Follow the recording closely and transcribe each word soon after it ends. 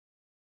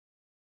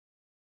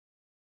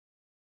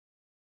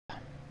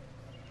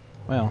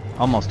Well,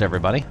 almost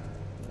everybody.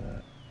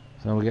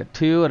 So we get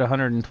 2 at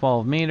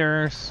 112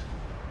 meters.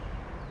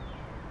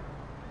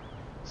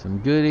 Some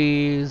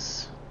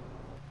goodies.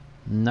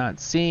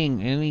 Not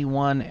seeing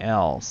anyone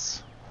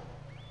else.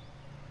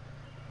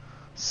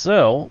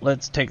 So,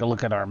 let's take a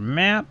look at our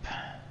map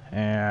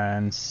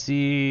and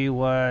see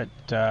what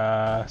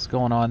is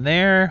going on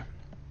there.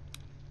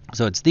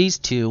 So it's these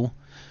two.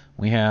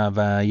 We have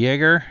a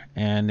Jaeger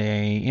and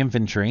a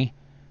infantry.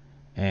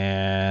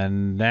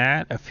 And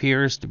that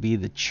appears to be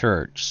the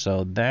church.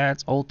 So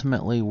that's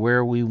ultimately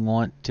where we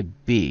want to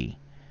be.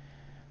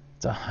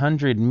 It's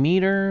 100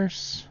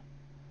 meters.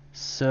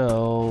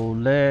 So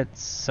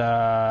let's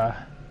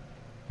get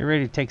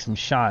ready to take some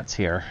shots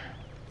here.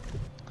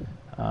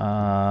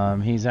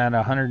 He's at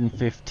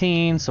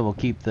 115, so we'll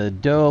keep the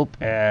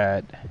dope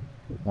at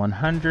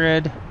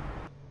 100.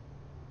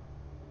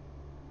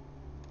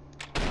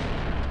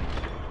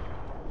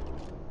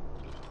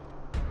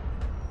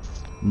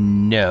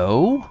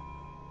 No.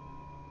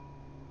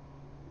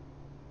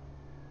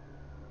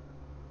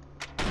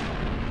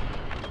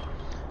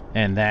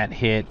 And that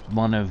hit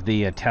one of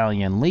the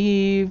Italian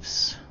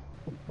leaves.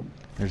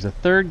 There's a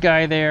third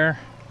guy there.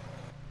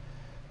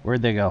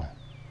 Where'd they go?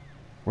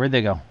 Where'd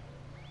they go?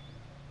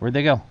 Where'd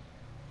they go?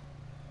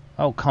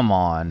 Oh, come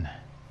on.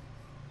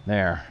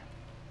 There.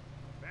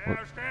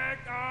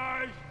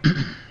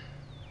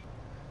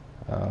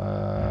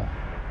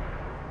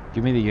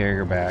 Give me the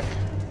Jaeger back.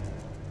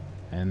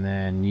 And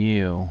then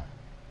you.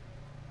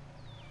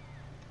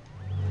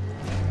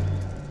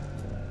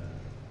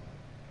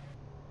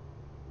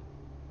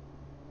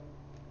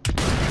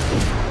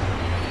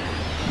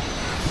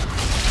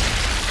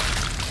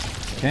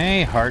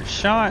 Okay, heart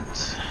shot.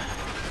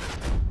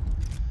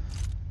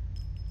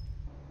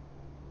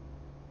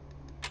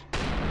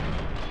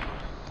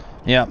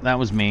 Yep, that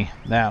was me.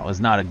 That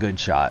was not a good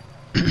shot.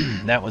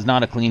 That was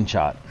not a clean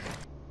shot.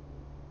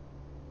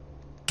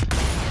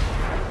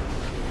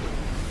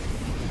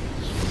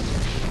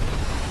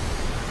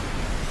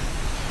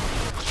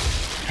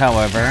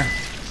 However,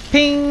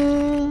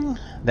 ping!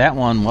 That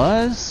one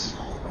was.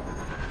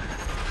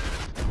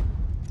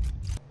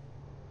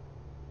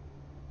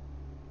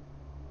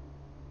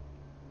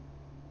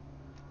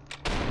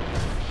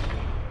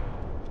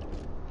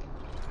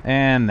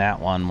 And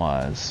that one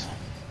was.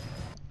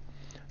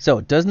 So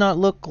it does not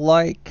look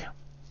like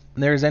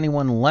there's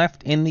anyone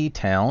left in the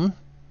town,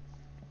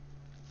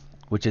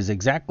 which is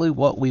exactly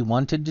what we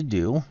wanted to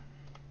do.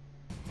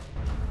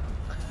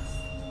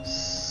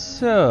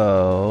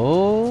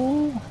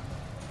 So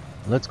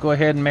let's go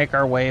ahead and make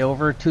our way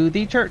over to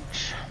the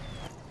church.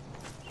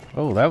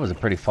 Oh, that was a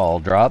pretty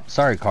fall drop.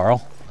 Sorry,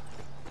 Carl.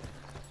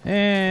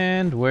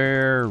 And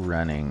we're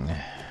running.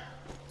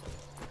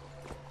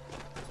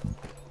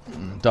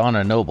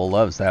 Donna Noble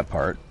loves that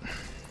part.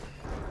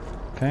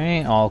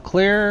 Okay, all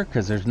clear,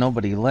 because there's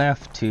nobody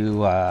left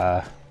to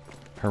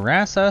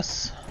harass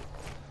us.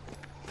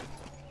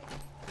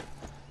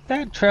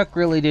 That truck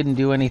really didn't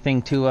do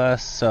anything to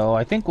us, so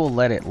I think we'll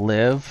let it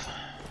live.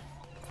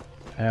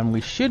 And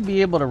we should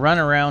be able to run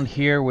around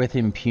here with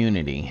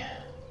impunity.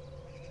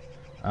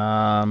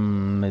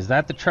 Is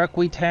that the truck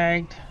we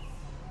tagged?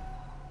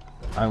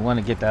 I want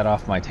to get that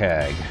off my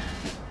tag.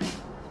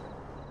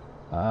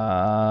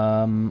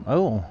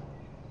 Oh.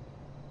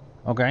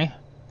 Okay.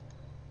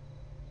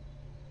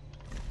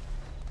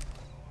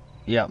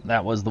 Yep,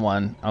 that was the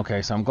one.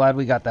 Okay, so I'm glad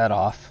we got that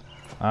off.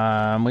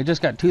 We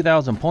just got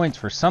 2,000 points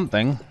for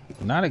something.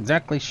 Not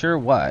exactly sure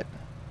what.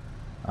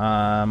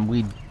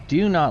 We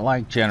do not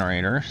like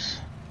generators.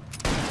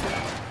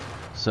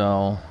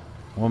 So,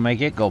 we'll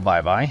make it go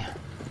bye-bye.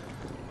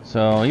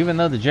 So, even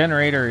though the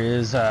generator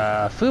is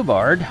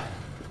foobarred,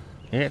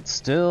 it's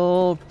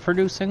still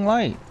producing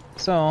light.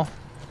 So,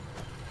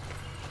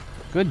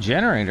 good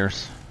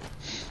generators.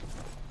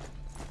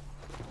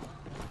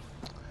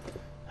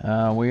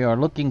 We are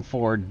looking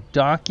for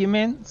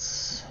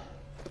documents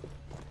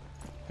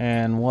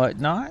and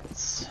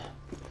whatnots.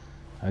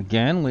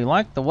 Again, we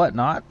like the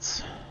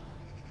whatnots.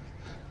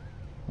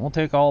 We'll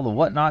take all the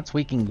whatnots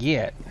we can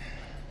get.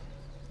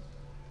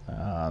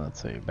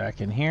 Let's see,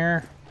 back in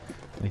here.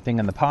 Anything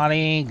in the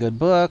potty? Good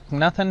book?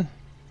 Nothing?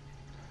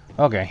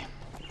 Okay.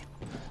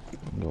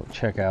 Go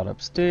check out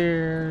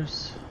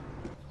upstairs.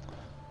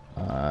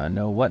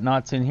 No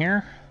whatnots in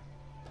here.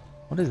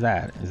 What is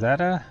that? Is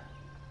that a...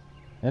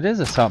 It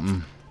is a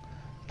something.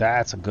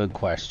 That's a good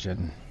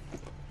question.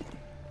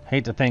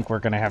 Hate to think we're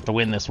going to have to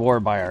win this war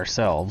by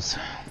ourselves.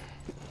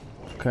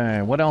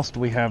 Okay, what else do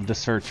we have to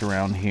search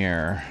around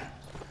here?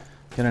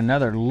 Get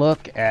another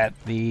look at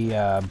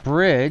the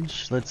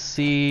bridge. Let's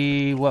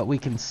see what we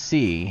can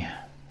see.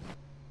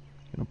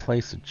 Gonna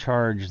place a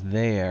charge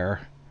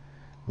there.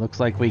 Looks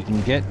like we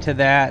can get to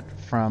that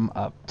from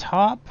up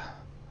top.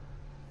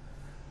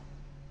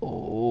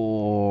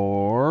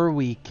 Or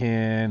we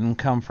can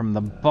come from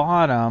the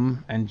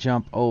bottom and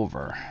jump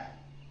over.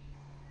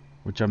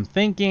 Which I'm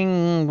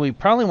thinking we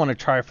probably want to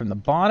try from the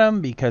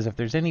bottom, because if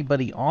there's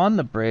anybody on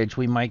the bridge,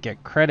 we might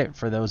get credit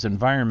for those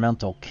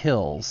environmental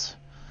kills.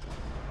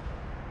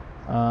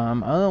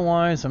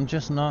 Otherwise, I'm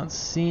just not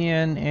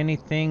seeing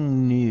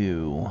anything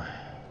new.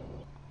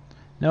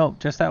 Nope,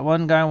 just that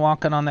one guy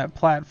walking on that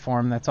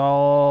platform. That's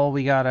all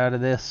we got out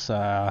of this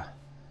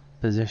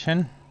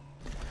position.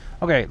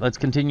 Okay, let's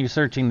continue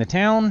searching the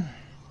town.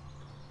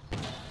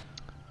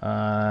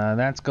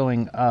 That's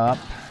going up.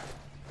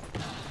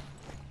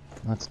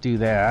 Let's do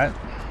that.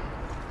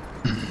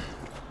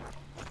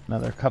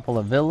 Another couple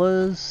of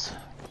villas.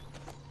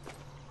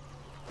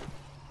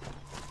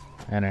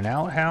 And an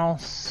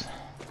outhouse.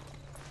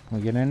 Can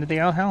we get into the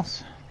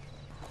outhouse?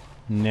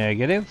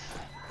 Negative.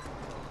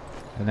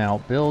 An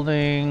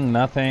outbuilding,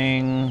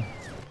 nothing.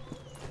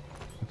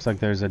 Looks like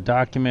there's a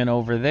document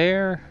over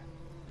there.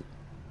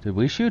 Did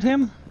we shoot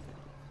him?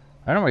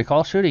 I don't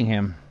recall shooting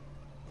him.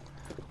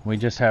 We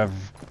just have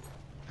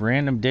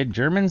random dead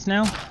Germans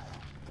now.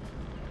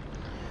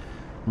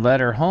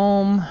 Letter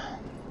home.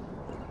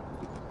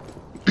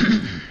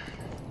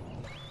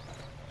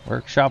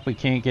 Workshop we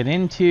can't get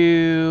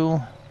into.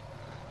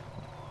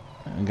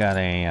 We got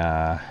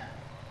a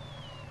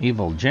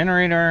evil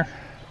generator.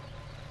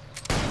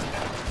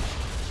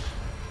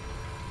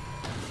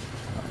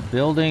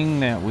 Building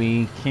that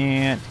we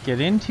can't get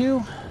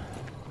into.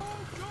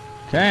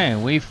 Okay,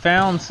 we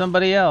found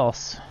somebody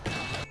else.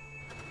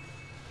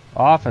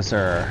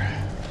 Officer.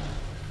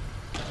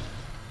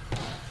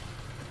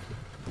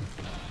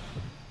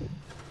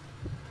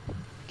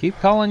 Keep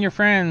calling your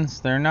friends.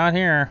 They're not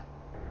here.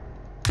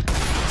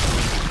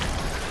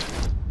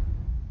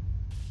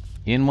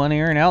 In one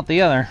ear and out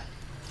the other.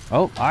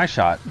 Oh, eye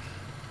shot.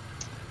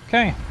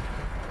 Okay.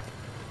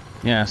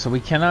 Yeah, so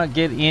we cannot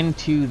get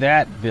into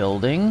that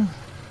building.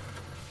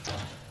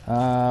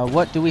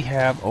 What do we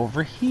have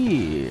over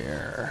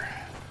here?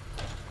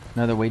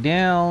 Another way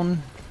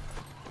down.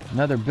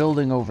 Another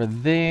building over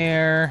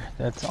there.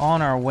 That's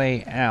on our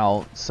way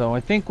out. So I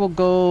think we'll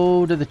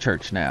go to the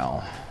church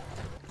now.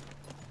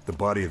 The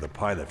body of the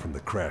pilot from the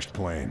crashed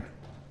plane.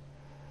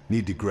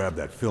 Need to grab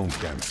that film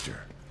canister.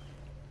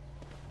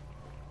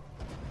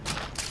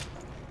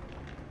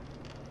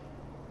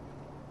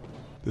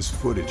 This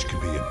footage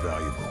could be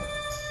invaluable.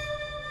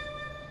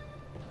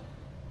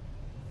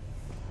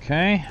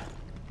 Okay.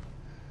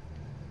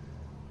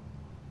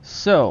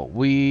 So,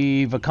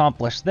 we've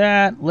accomplished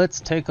that. Let's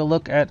take a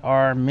look at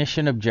our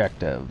mission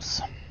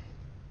objectives.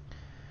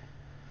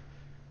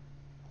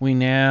 We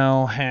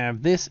now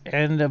have this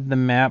end of the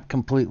map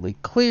completely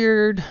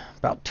cleared.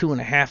 About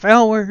 2.5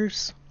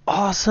 hours.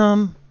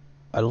 Awesome.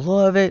 I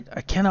love it.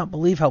 I cannot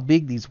believe how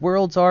big these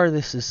worlds are.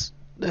 This is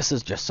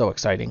just so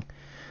exciting.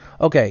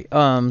 Okay,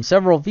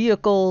 several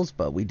vehicles,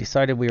 but we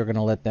decided we were going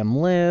to let them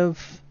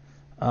live.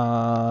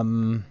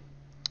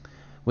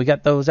 We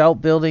got those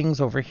outbuildings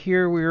over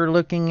here we were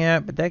looking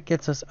at, but that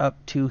gets us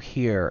up to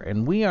here.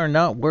 And we are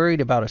not worried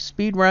about a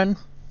speed run.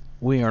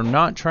 We are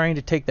not trying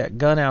to take that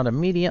gun out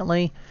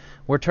immediately.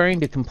 We're trying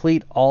to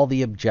complete all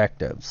the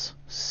objectives.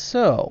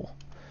 So,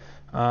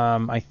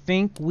 I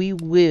think we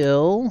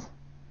will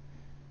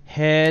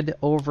head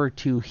over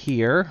to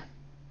here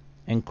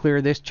and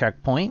clear this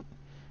checkpoint.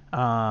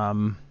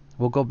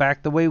 We'll go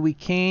back the way we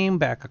came,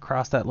 back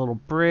across that little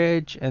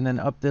bridge, and then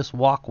up this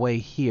walkway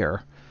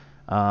here.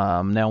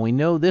 Now we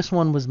know this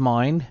one was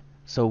mined,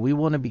 so we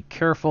want to be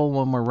careful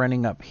when we're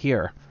running up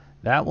here.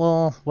 That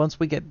will, once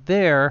we get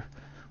there,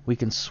 we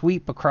can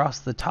sweep across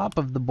the top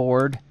of the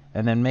board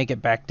and then make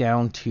it back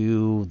down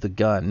to the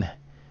gun.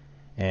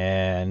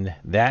 And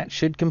that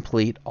should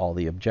complete all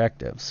the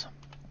objectives.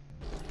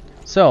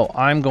 So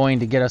I'm going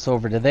to get us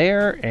over to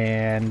there,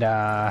 and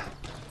I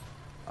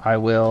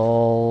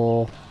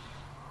will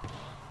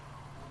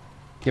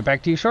get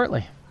back to you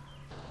shortly.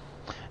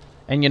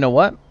 And you know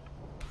what?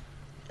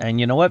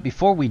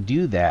 Before we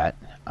do that,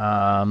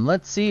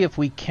 let's see if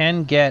we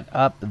can get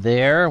up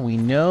there. We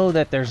know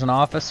that there's an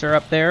officer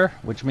up there,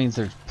 which means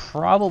there's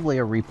probably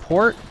a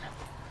report.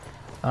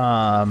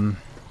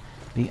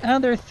 The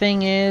other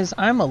thing is,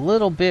 I'm a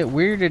little bit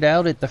weirded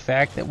out at the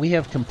fact that we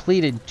have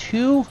completed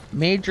 2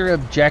 major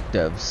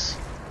objectives.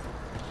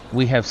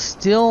 We have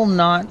still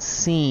not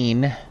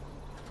seen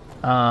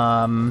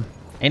any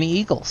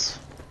eagles.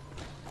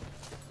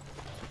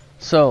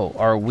 So,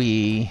 are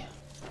we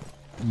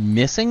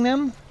missing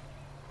them?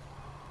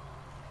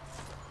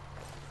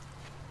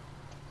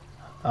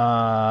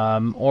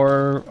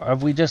 Or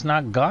have we just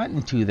not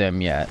gotten to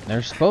them yet?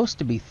 There's supposed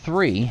to be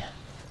 3.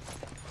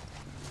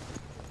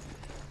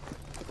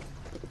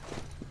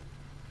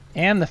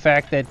 And the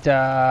fact that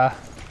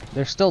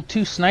there's still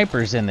 2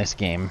 snipers in this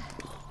game.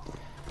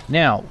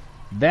 Now,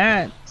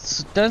 that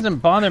doesn't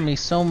bother me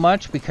so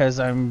much because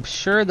I'm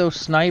sure those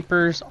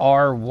snipers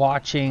are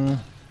watching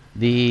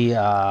the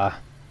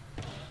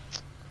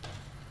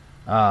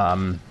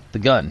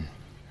gun.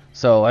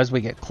 So as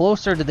we get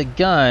closer to the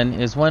gun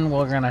is when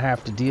we're going to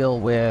have to deal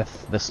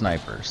with the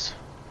snipers.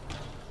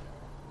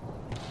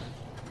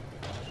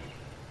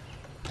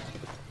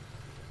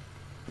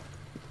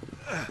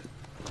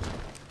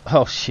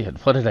 Oh shit,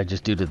 what did I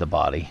just do to the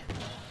body?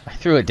 I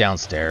threw it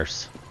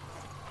downstairs.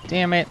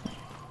 Damn it.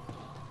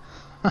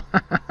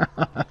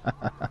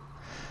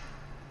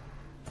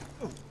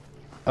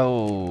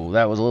 Oh,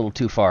 that was a little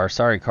too far.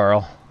 Sorry,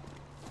 Carl.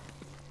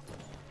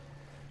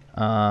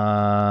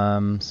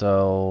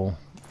 So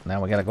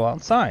now we gotta go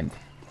outside.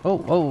 Oh,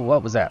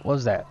 what was that? What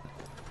was that?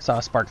 Saw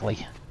a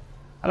sparkly.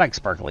 I like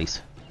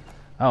sparklies.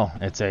 Oh,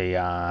 it's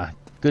a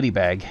goodie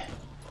bag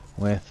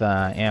with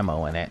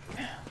ammo in it.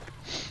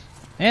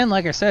 And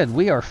like I said,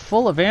 we are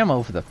full of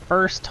ammo for the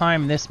first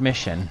time this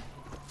mission.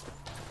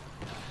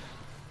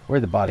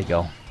 Where'd the body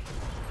go?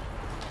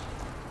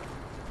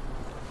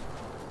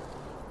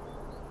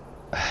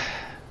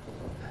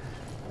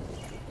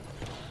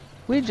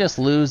 We just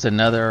lose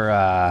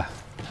another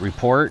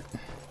report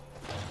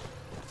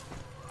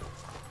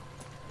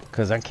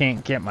because I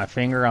can't get my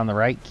finger on the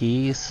right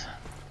keys.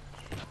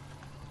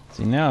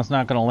 See, now it's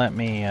not going to let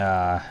me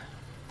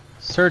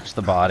search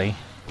the body.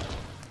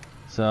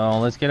 So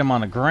let's get him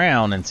on the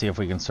ground and see if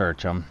we can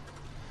search him.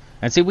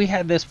 And see, we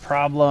had this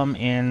problem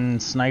in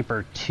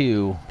Sniper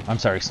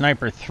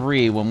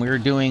 3 when we were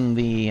doing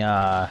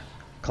the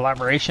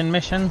collaboration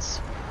missions.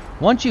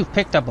 Once you've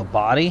picked up a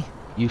body,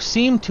 you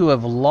seem to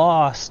have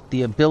lost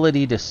the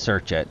ability to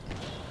search it.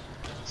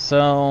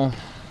 So,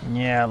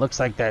 yeah, it looks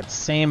like that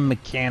same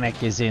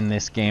mechanic is in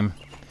this game.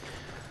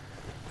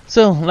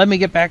 So, let me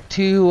get back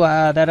to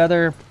that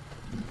other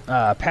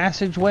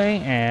passageway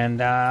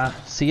and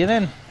see you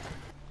then.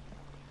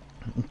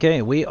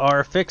 Okay, we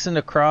are fixing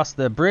to cross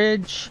the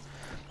bridge,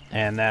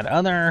 and that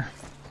other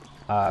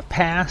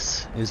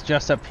pass is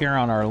just up here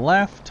on our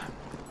left.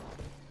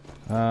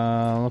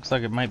 Looks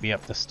like it might be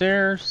up the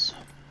stairs.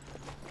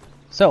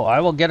 So I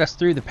will get us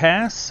through the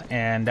pass,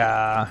 and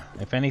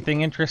if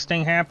anything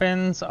interesting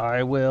happens,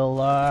 I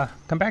will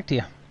come back to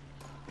you.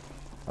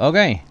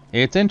 Okay,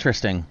 it's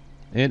interesting.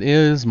 It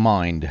is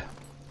mined.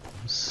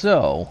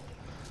 So,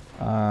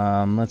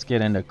 let's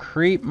get into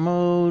creep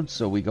mode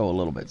so we go a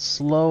little bit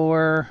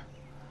slower.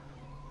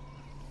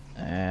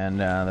 And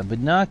the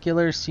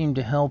binoculars seem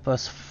to help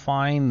us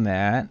find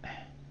that.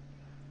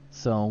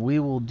 So we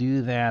will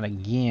do that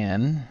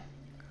again,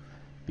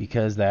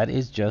 because that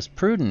is just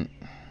prudent.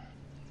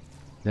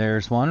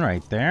 There's one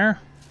right there.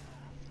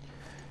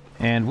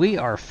 And we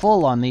are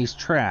full on these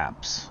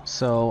traps.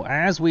 So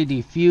as we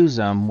defuse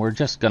them, we're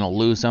just going to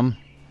lose them.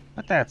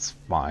 But that's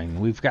fine.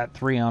 We've got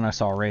 3 on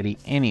us already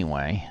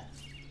anyway.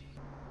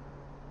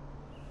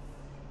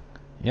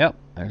 Yep,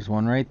 there's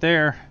one right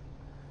there.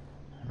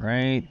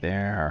 Right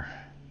there.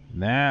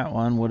 That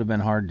one would have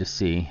been hard to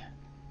see.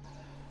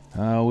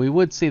 We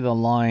would see the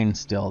line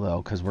still,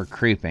 though, because we're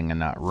creeping and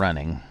not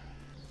running.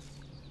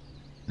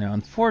 Now,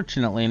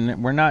 unfortunately,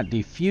 we're not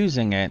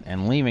defusing it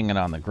and leaving it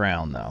on the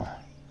ground, though.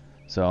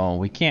 So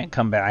we can't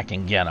come back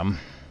and get them.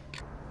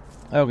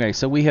 Okay,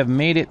 so we have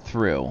made it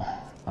through.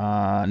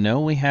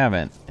 No, we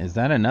haven't. Is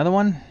that another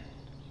one?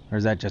 Or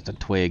is that just a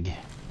twig?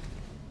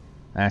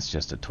 That's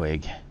just a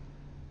twig.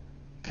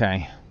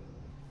 Okay.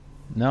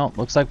 No,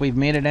 looks like we've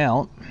made it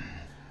out.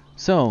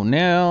 So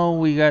now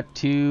we got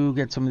to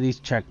get some of these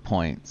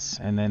checkpoints.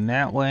 And then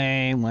that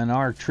way, when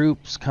our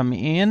troops come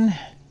in,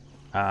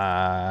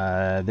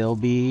 they'll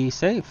be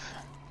safe.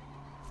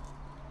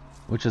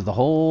 Which is the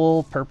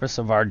whole purpose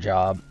of our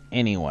job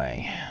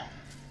anyway.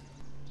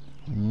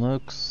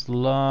 Looks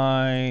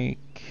like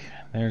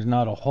there's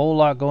not a whole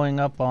lot going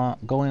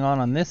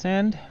on this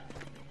end.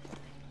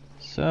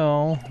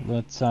 So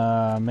let's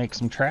make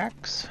some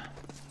tracks.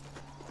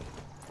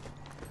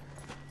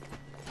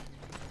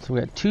 So we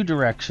got 2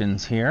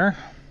 directions here.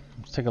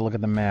 Let's take a look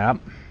at the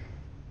map.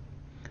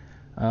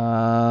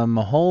 A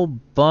whole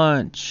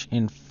bunch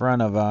in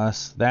front of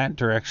us. That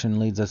direction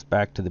leads us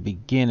back to the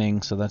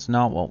beginning, so that's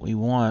not what we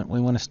want. We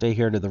want to stay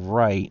here to the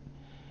right,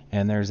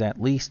 and there's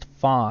at least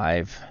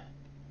 5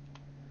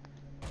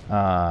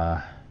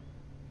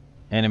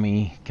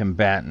 enemy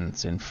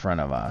combatants in front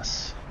of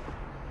us.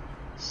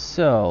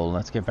 So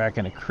let's get back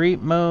into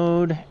creep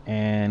mode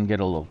and get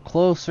a little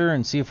closer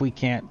and see if we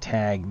can't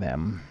tag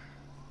them.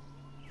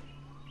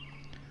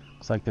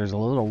 Looks like there's a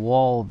little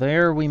wall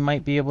there we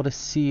might be able to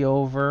see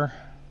over.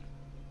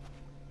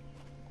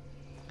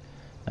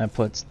 That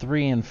puts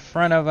 3 in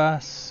front of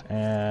us,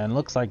 and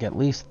looks like at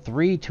least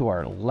 3 to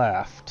our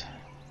left.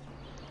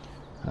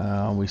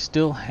 We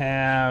still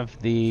have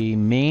the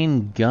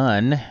main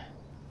gun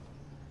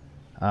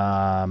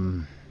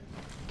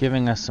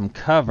giving us some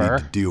cover.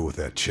 Need to deal with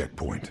that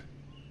checkpoint.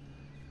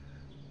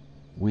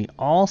 We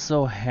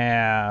also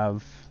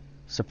have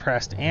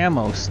suppressed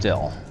ammo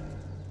still.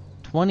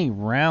 20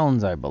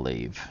 rounds, I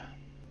believe.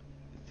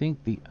 I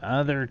think the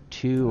other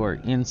 2 are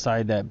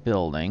inside that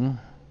building.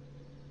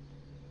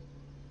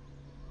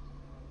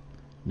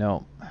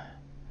 No.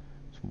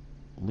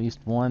 At least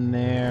 1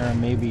 there,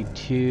 maybe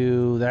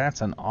 2.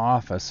 That's an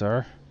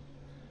officer.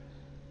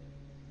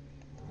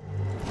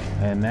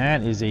 And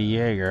that is a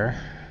Jaeger.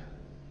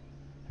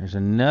 There's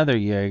another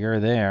Jaeger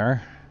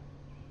there.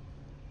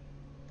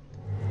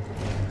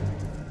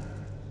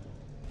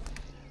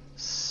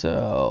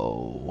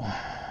 So,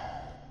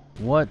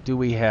 what do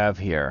we have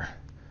here?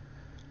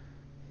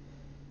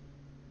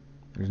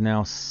 There's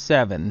now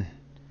 7.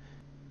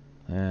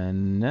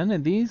 And none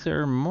of these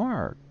are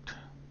marked.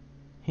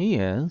 He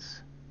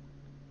is.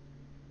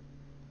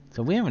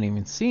 So we haven't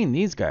even seen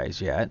these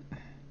guys yet.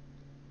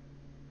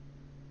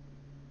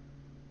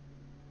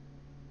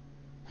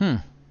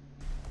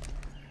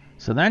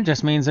 So that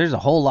just means there's a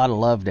whole lot of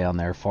love down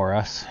there for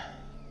us.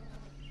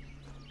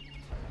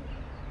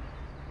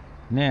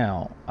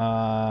 Now,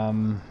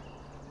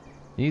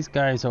 these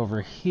guys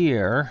over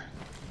here,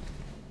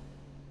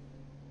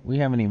 we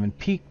haven't even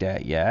peeked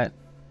at yet.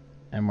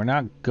 And we're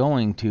not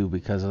going to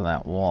because of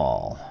that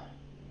wall.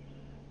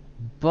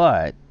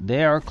 But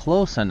they are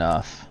close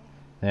enough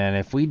that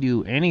if we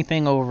do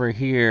anything over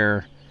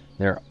here,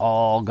 they're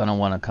all going to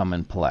want to come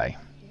and play.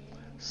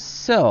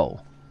 So,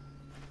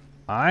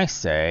 I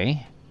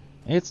say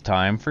it's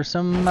time for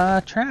some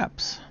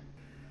traps.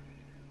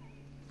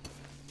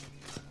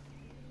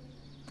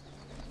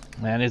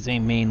 That is a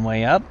main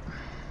way up.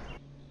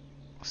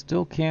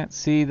 Still can't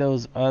see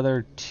those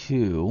other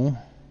two.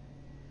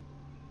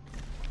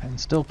 And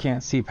still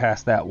can't see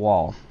past that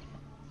wall.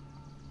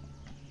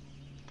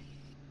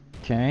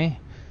 Okay,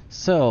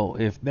 so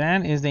if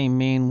that is a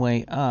main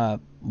way up,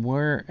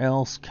 where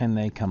else can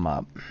they come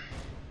up?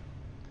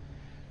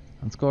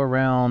 Let's go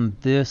around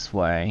this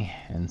way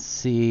and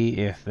see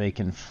if they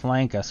can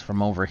flank us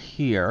from over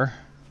here.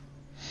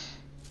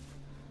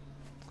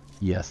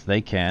 Yes,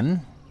 they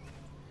can.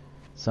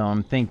 So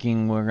I'm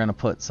thinking we're going to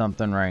put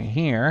something right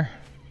here.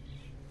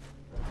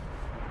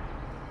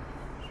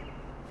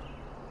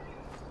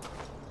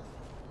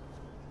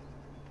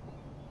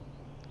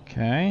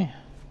 Okay.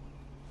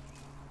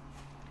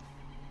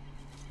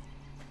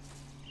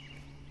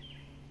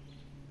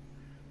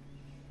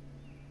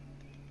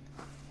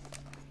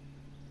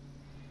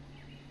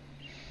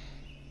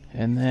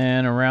 And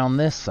then around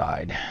this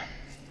side.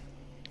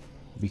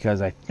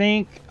 Because I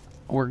think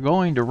we're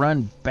going to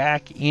run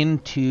back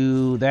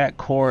into that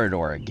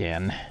corridor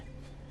again.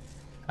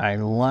 I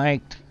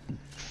liked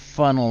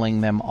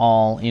funneling them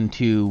all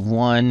into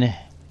one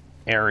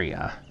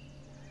area.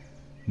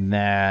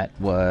 That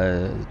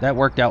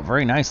worked out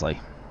very nicely.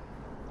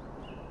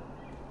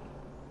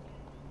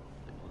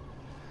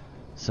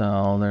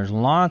 So there's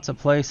lots of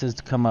places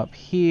to come up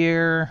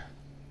here.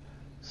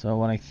 So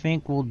what I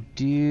think we'll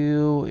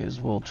do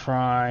is we'll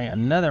try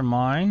another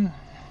mine.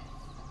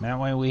 That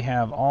way we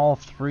have all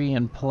three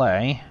in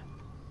play.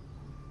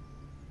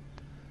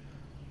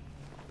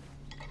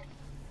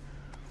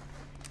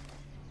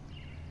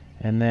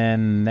 And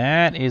then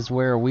that is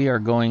where we are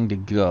going to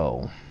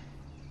go.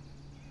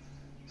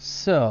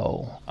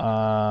 So,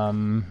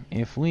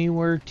 if we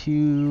were to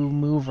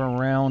move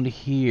around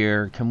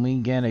here, can we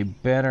get a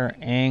better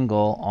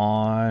angle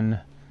on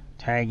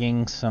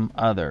tagging some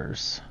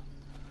others?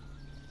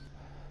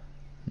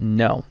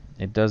 No,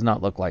 it does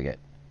not look like it.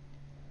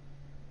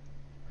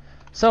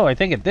 So, I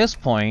think at this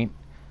point,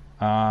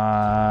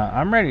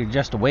 I'm ready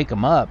just to wake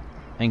them up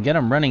and get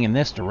them running in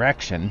this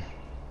direction.